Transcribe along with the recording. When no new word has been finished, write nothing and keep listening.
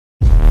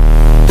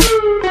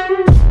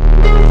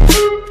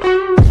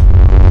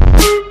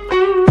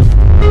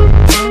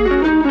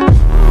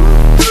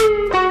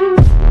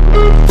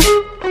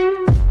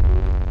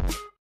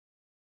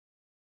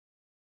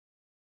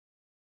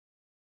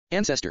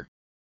Ancestor.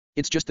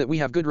 It's just that we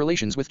have good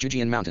relations with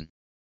Zhujian Mountain.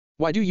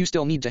 Why do you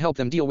still need to help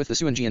them deal with the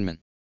Suanjianmen?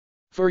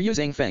 For Yu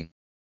Zhangfeng.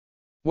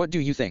 What do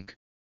you think?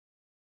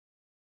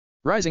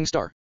 Rising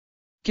Star.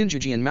 Can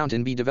Zhujian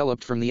Mountain be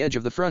developed from the edge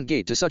of the front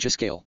gate to such a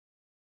scale?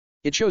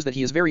 It shows that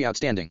he is very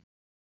outstanding.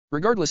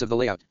 Regardless of the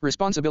layout,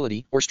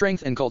 responsibility, or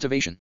strength and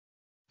cultivation.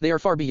 They are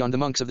far beyond the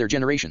monks of their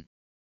generation.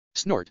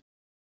 Snort.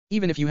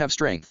 Even if you have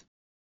strength.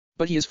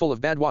 But he is full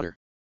of bad water.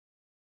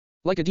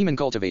 Like a demon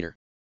cultivator.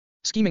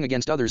 Scheming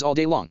against others all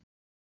day long.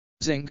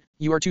 Zing,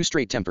 you are too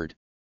straight-tempered.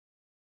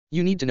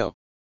 You need to know.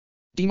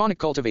 Demonic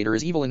cultivator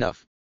is evil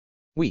enough.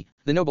 We,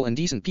 the noble and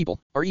decent people,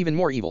 are even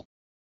more evil.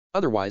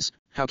 Otherwise,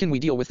 how can we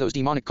deal with those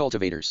demonic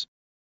cultivators?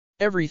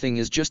 Everything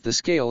is just the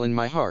scale in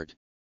my heart.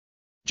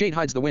 Jade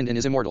hides the wind and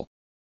is immortal.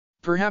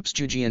 Perhaps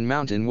Zhujian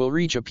Mountain will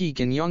reach a peak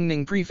in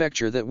Yongning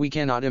Prefecture that we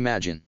cannot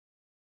imagine.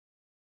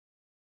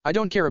 I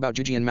don't care about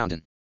Zhujian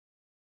Mountain.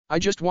 I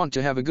just want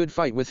to have a good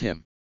fight with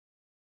him.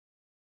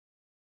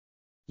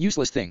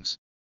 Useless things.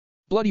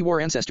 Bloody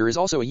War Ancestor is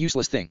also a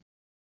useless thing.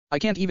 I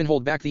can't even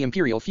hold back the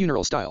imperial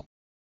funeral style.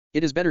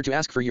 It is better to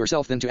ask for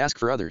yourself than to ask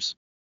for others.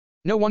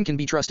 No one can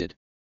be trusted.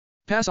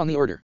 Pass on the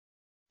order.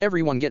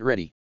 Everyone get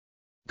ready.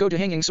 Go to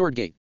Hanging Sword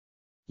Gate.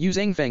 Yu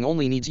Zhangfeng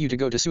only needs you to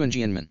go to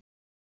Suanjianmen.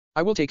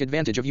 I will take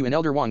advantage of you and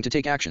Elder Wang to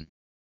take action.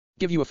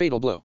 Give you a fatal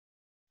blow.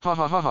 Ha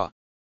ha ha ha.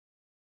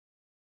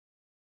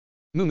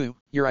 Mumu,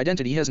 your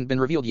identity hasn't been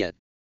revealed yet.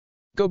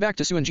 Go back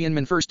to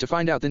Suanjianmen first to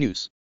find out the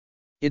news.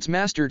 It's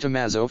Master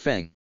Tamazo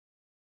Feng.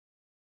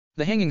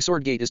 The Hanging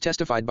Sword Gate is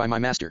testified by my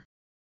master.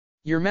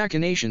 Your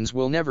machinations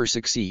will never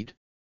succeed.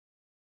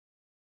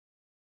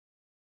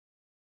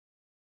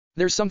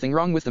 There's something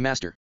wrong with the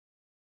master.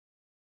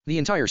 The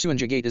entire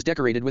Suanja Gate is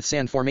decorated with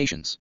sand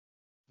formations.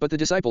 But the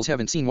disciples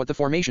haven't seen what the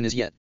formation is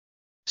yet.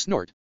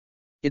 Snort.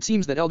 It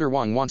seems that Elder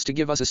Wang wants to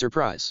give us a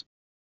surprise.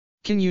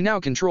 Can you now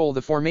control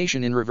the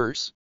formation in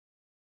reverse?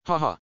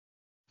 Haha.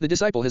 The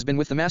disciple has been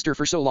with the master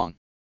for so long.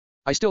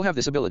 I still have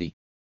this ability.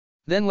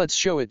 Then let's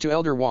show it to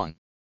Elder Wang.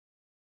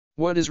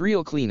 What is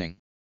real cleaning?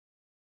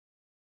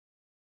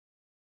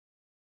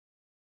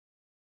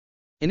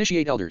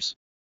 Initiate Elders.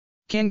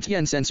 Kang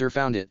Tian Sensor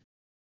found it.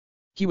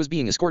 He was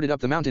being escorted up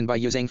the mountain by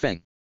Yu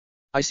Zhangfeng.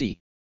 I see.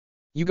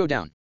 You go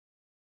down.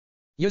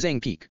 Yu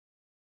Zhang Peak.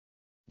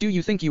 Do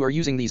you think you are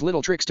using these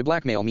little tricks to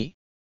blackmail me?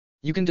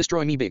 You can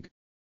destroy me big.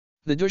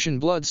 The Dushan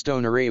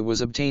Bloodstone Array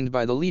was obtained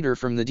by the leader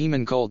from the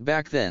demon cult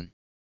back then.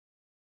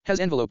 Has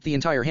enveloped the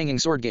entire Hanging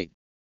Sword Gate.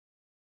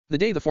 The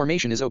day the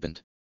formation is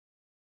opened.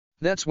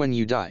 That's when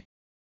you die.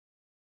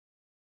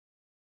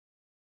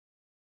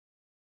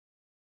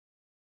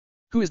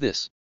 Who is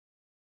this?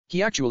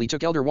 He actually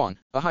took Elder Wang,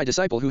 a high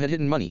disciple who had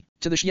hidden money,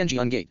 to the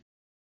Xianjian Gate.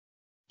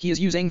 He is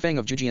Yu Zhangfeng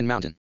of Zhujian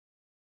Mountain.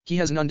 He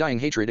has an undying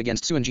hatred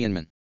against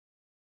Suanjianmen.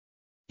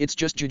 It's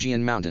just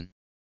Zhujian Mountain.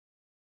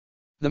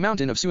 The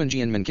mountain of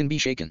Suanjianmen can be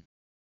shaken.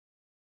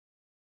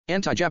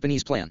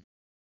 Anti-Japanese plan.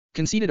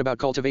 Conceited about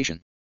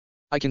cultivation.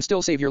 I can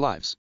still save your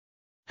lives.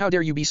 How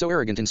dare you be so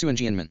arrogant in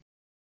Suanjianmen?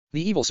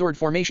 The evil sword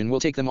formation will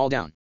take them all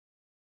down.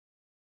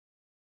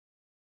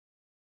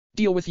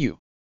 Deal with you.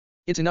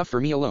 It's enough for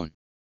me alone.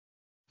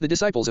 The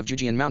disciples of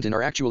Zhujian Mountain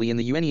are actually in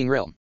the Yuanying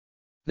realm.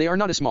 They are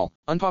not a small,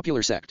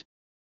 unpopular sect.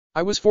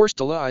 I was forced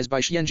to lies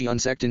by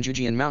Xianjian sect in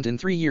Zhujian Mountain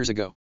 3 years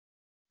ago.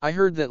 I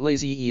heard that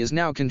Lazy is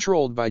now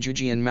controlled by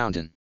Zhujian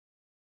Mountain.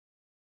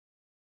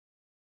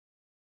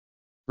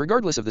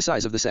 Regardless of the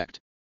size of the sect.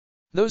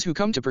 Those who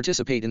come to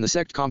participate in the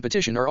sect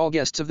competition are all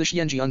guests of the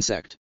Xianjian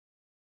sect.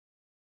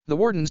 The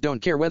wardens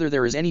don't care whether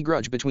there is any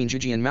grudge between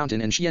Zhujian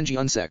Mountain and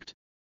Xianjian sect.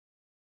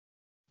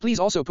 Please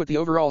also put the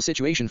overall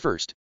situation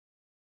first.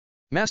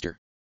 Master.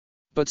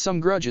 But some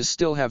grudges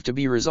still have to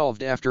be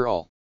resolved after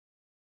all.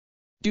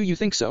 Do you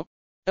think so,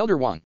 Elder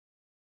Wang?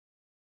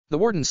 The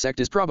Warden's sect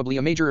is probably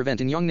a major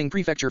event in Yongning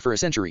Prefecture for a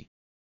century.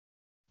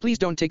 Please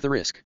don't take the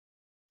risk.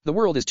 The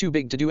world is too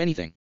big to do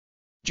anything.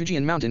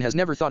 Zhujian Mountain has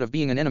never thought of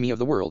being an enemy of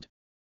the world.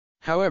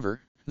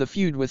 However, the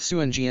feud with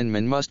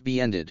Suanjianmen must be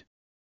ended.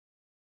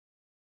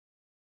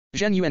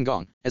 Zhen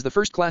Yuangong, as the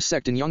first-class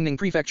sect in Yongning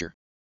Prefecture.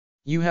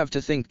 You have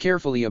to think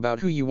carefully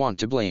about who you want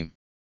to blame.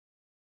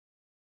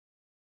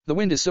 The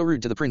wind is so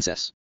rude to the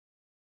princess.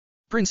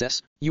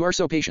 Princess, you are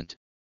so patient.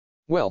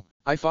 Well,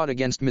 I fought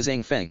against Ms.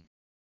 Zhangfeng.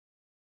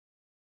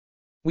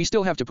 We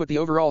still have to put the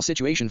overall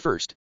situation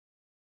first.